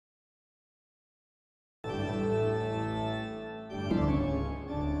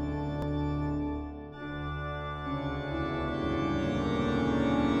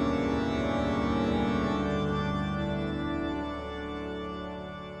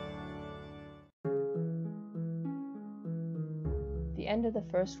end of the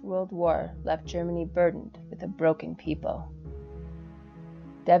First World War left Germany burdened with a broken people.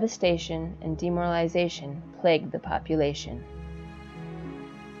 Devastation and demoralization plagued the population.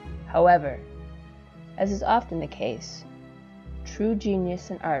 However, as is often the case, true genius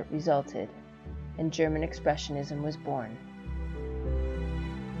in art resulted, and German Expressionism was born.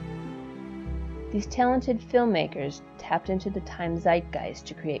 These talented filmmakers tapped into the time zeitgeist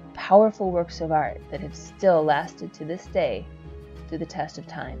to create powerful works of art that have still lasted to this day through the test of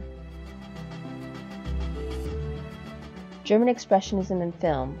time. German Expressionism in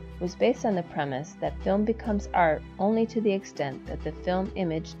film was based on the premise that film becomes art only to the extent that the film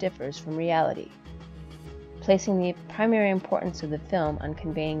image differs from reality, placing the primary importance of the film on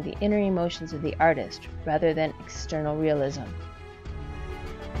conveying the inner emotions of the artist rather than external realism.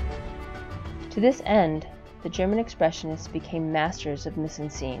 To this end, the German Expressionists became masters of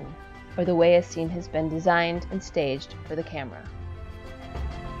mise-en-scène, or the way a scene has been designed and staged for the camera.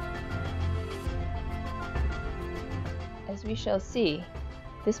 As we shall see,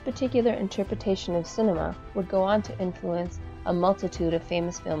 this particular interpretation of cinema would go on to influence a multitude of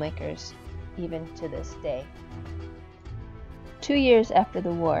famous filmmakers, even to this day. 2 years after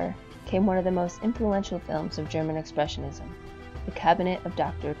the war came one of the most influential films of German Expressionism, The Cabinet of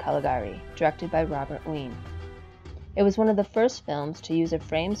Dr. Caligari, directed by Robert Wiene. It was one of the first films to use a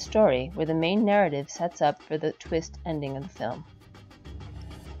framed story where the main narrative sets up for the twist ending of the film.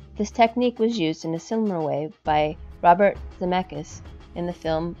 This technique was used in a similar way by Robert Zemeckis in the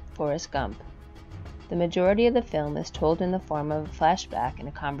film Forrest Gump. The majority of the film is told in the form of a flashback and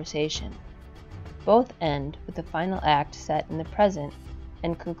a conversation. Both end with the final act set in the present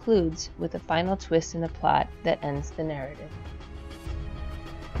and concludes with a final twist in the plot that ends the narrative.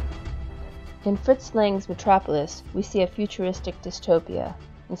 In Fritz Lang's Metropolis, we see a futuristic dystopia,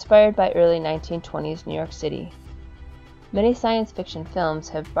 inspired by early 1920s New York City. Many science fiction films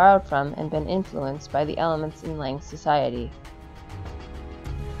have borrowed from and been influenced by the elements in Lang's society.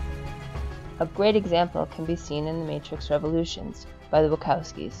 A great example can be seen in The Matrix Revolutions by the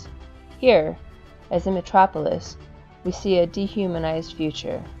Wachowskis. Here, as in Metropolis, we see a dehumanized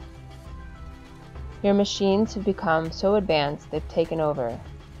future. Here machines have become so advanced they've taken over,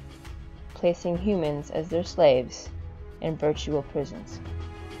 placing humans as their slaves in virtual prisons.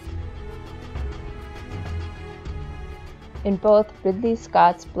 In both Ridley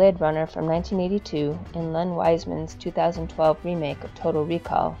Scott's Blade Runner from 1982 and Len Wiseman's 2012 remake of Total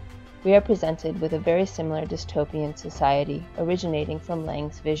Recall, we are presented with a very similar dystopian society originating from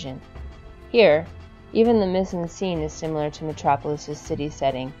Lang's vision. Here, even the mise-en-scene is similar to Metropolis's city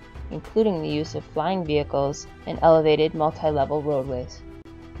setting, including the use of flying vehicles and elevated multi-level roadways.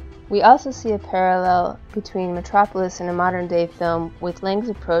 We also see a parallel between Metropolis and a modern-day film with Lang's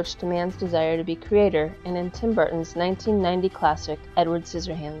approach to man's desire to be creator and in Tim Burton's 1990 classic Edward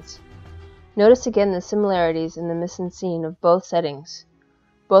Scissorhands. Notice again the similarities in the mise-en-scene of both settings.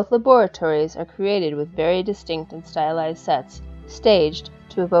 Both laboratories are created with very distinct and stylized sets, staged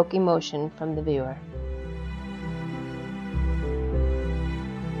to evoke emotion from the viewer.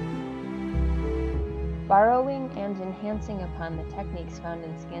 Borrowing and enhancing upon the techniques found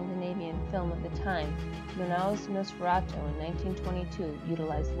in Scandinavian film of the time, Murnau's Nosferatu in 1922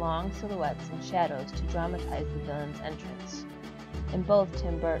 utilized long silhouettes and shadows to dramatize the villain's entrance. In both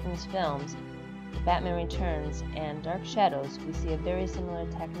Tim Burton's films, Batman Returns and Dark Shadows, we see a very similar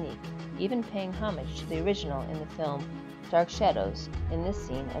technique, even paying homage to the original in the film Dark Shadows in this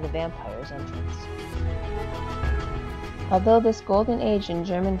scene at a vampire's entrance. Although this golden age in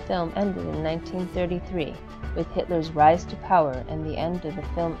German film ended in 1933, with Hitler's rise to power and the end of the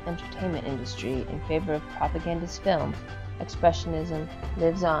film entertainment industry in favor of propagandist film, Expressionism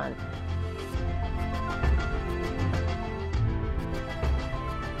lives on